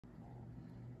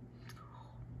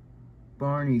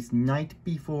Barney's Night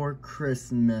Before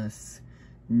Christmas,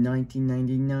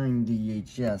 1999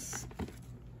 VHS.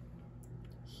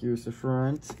 Here's the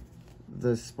front,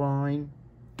 the spine,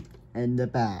 and the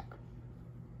back.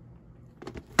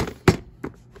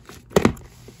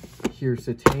 Here's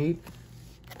the tape.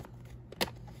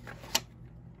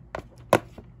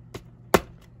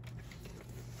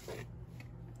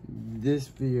 This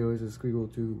video is a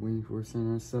squiggle to waiting for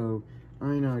Santa, so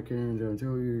I'm not Canada, I'm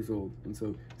 12 years old, and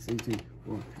so stay tuned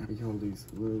for happy holidays.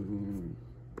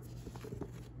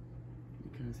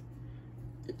 Because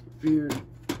it appeared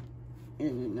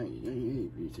in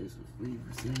 1998 VHS of Waiting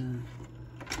for Santa.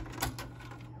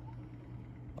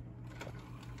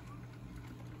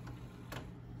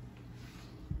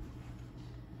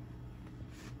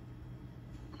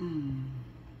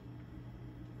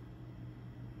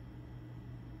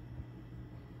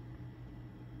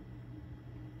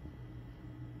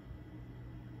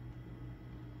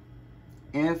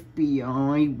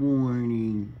 FBI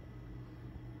warning.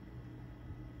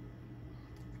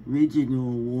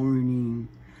 Original warning.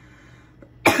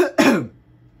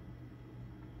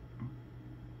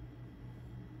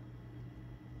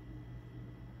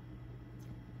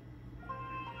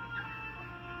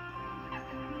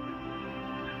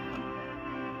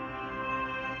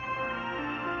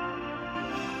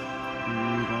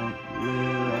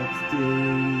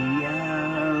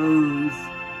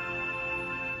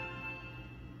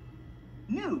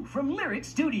 New from Lyric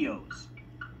Studios.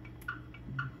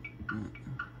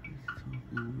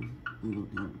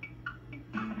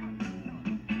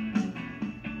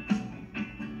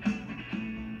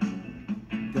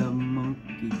 The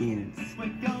monkey dance. We're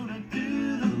gonna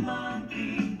do the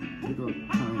monkey. Little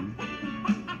time.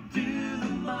 Do the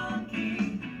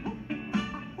monkey.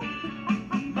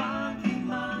 Monkey,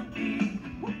 monkey.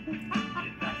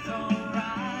 If that's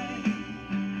alright.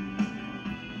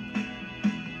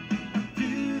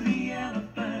 Do the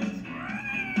elephant.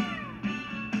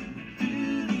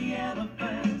 Do the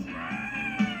elephant.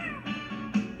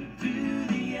 Do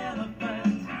the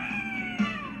elephant.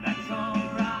 That's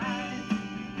alright.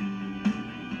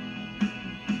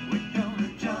 We're gonna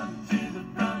jump to the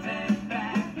front and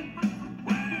back.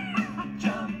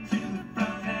 Jump to the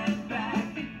front and back.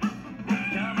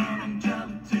 Come on and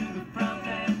jump to the front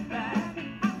and back.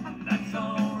 That's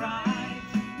alright.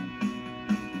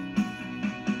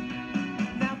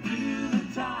 Now do the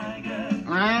tiger.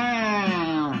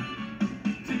 Wow.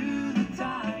 Do the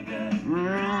tiger.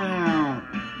 Wow.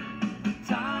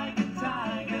 Tiger,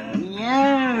 tiger.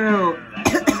 Yeah.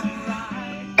 That's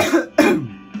alright.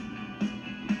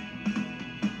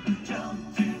 Jump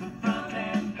to the front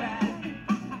and back.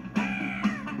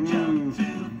 Jump to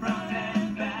the front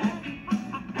and back.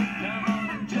 Come on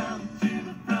and jump to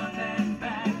the front and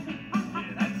back.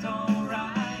 Yeah, that's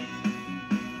alright.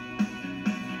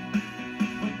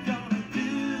 We're gonna do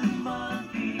the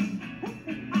monkey.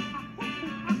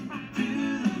 Do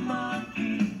the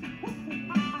monkey.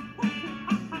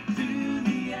 Do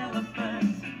the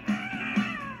elephant.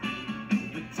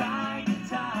 The tiger,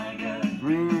 tiger.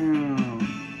 Wow.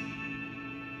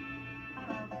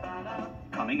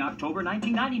 Coming October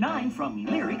 1999 from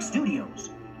Lyric Studios.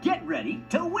 Get ready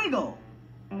to wiggle.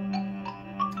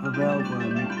 About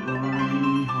one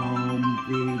Barney home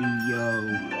video.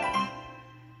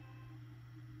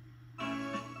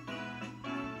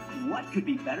 What could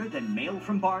be better than mail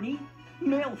from Barney?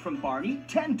 Mail from Barney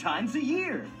 10 times a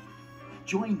year.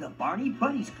 Join the Barney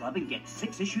Buddies Club and get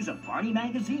 6 issues of Barney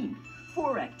magazine,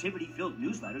 4 activity-filled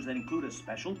newsletters that include a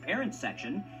special parent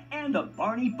section, and a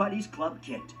Barney Buddies Club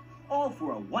kit. All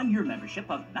for a 1-year membership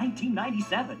of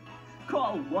 $19.97.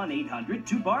 Call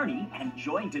 1-800-2-BARNEY and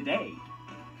join today.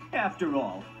 After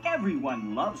all,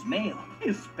 everyone loves mail,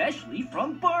 especially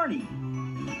from Barney.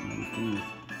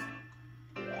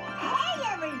 Hey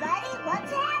everybody,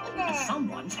 what's happening?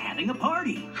 Someone's having a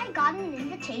party, I got an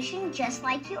invitation just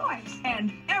like yours.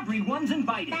 and everyone's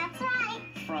invited. That's right,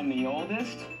 From the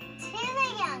oldest to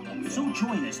the youngest. So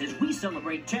join us as we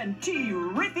celebrate 10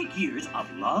 terrific years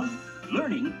of love,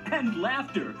 learning, and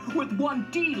laughter with one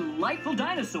delightful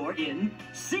dinosaur in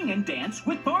Sing and Dance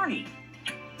with Barney.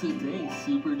 Today's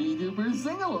super-duper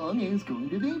sing-along is going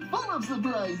to be full of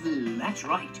surprises. That's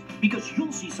right, because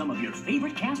you'll see some of your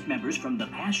favorite cast members from the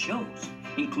past shows,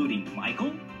 including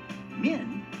Michael,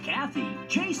 Min, Kathy,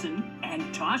 Jason, and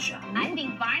Tasha. I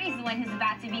think Barney's the one who's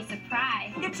about to be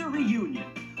surprised. It's a reunion,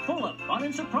 full of fun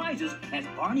and surprises as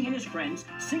Barney and his friends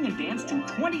sing and dance to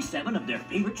 27 of their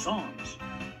favorite songs.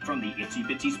 From the Itsy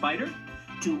Bitsy Spider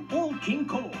to Old King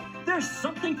Cole, there's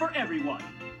something for everyone.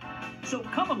 So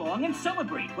come along and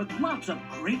celebrate with lots of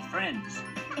great friends.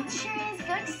 It sure is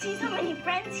good to see so many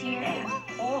friends here. And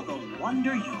all the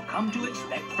wonder you've come to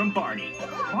expect from Barney.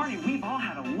 Barney, we've all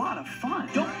had a lot of fun.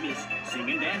 Don't miss Sing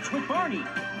and Dance with Barney.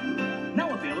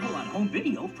 Now available on home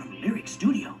video from Lyric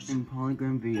Studios. And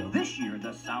Polygram Video. This year,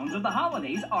 the sounds of the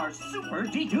holidays are super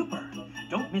de-duper.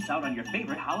 Don't miss out on your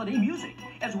favorite holiday music,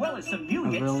 as well as some new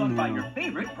hits sung by your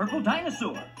favorite purple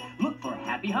dinosaur. Look for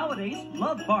Happy Holidays,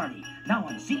 Love Barney, now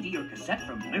on CD or cassette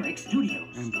from Lyric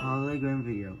Studios. And Polygram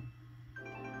Video.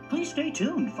 Please stay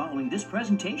tuned following this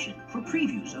presentation for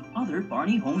previews of other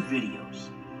Barney home videos.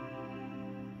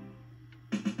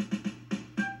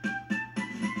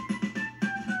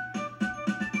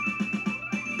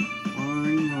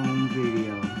 Barney home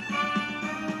video.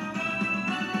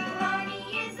 Barney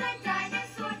is a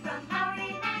dinosaur from our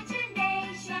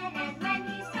imagination, and when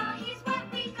he's tall, he's what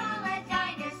we call a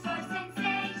dinosaur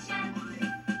sensation.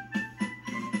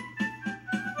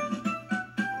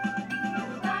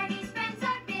 Barney's friends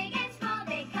are big and small,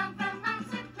 they come from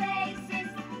lots of places.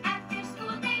 After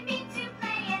school they meet to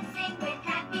play and sing with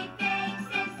happy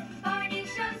faces. Barney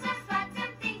shows us lots of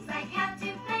things like how to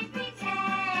play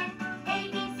pretend,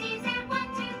 ABCs and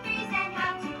 1, 2, 3s, and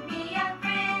how to be a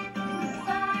friend.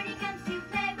 Barney comes to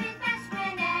play with us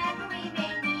whenever we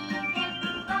may need him.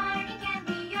 Barney can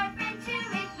be your friend too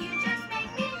if you just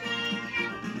make believe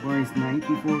him. Barney's Night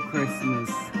Before Christmas.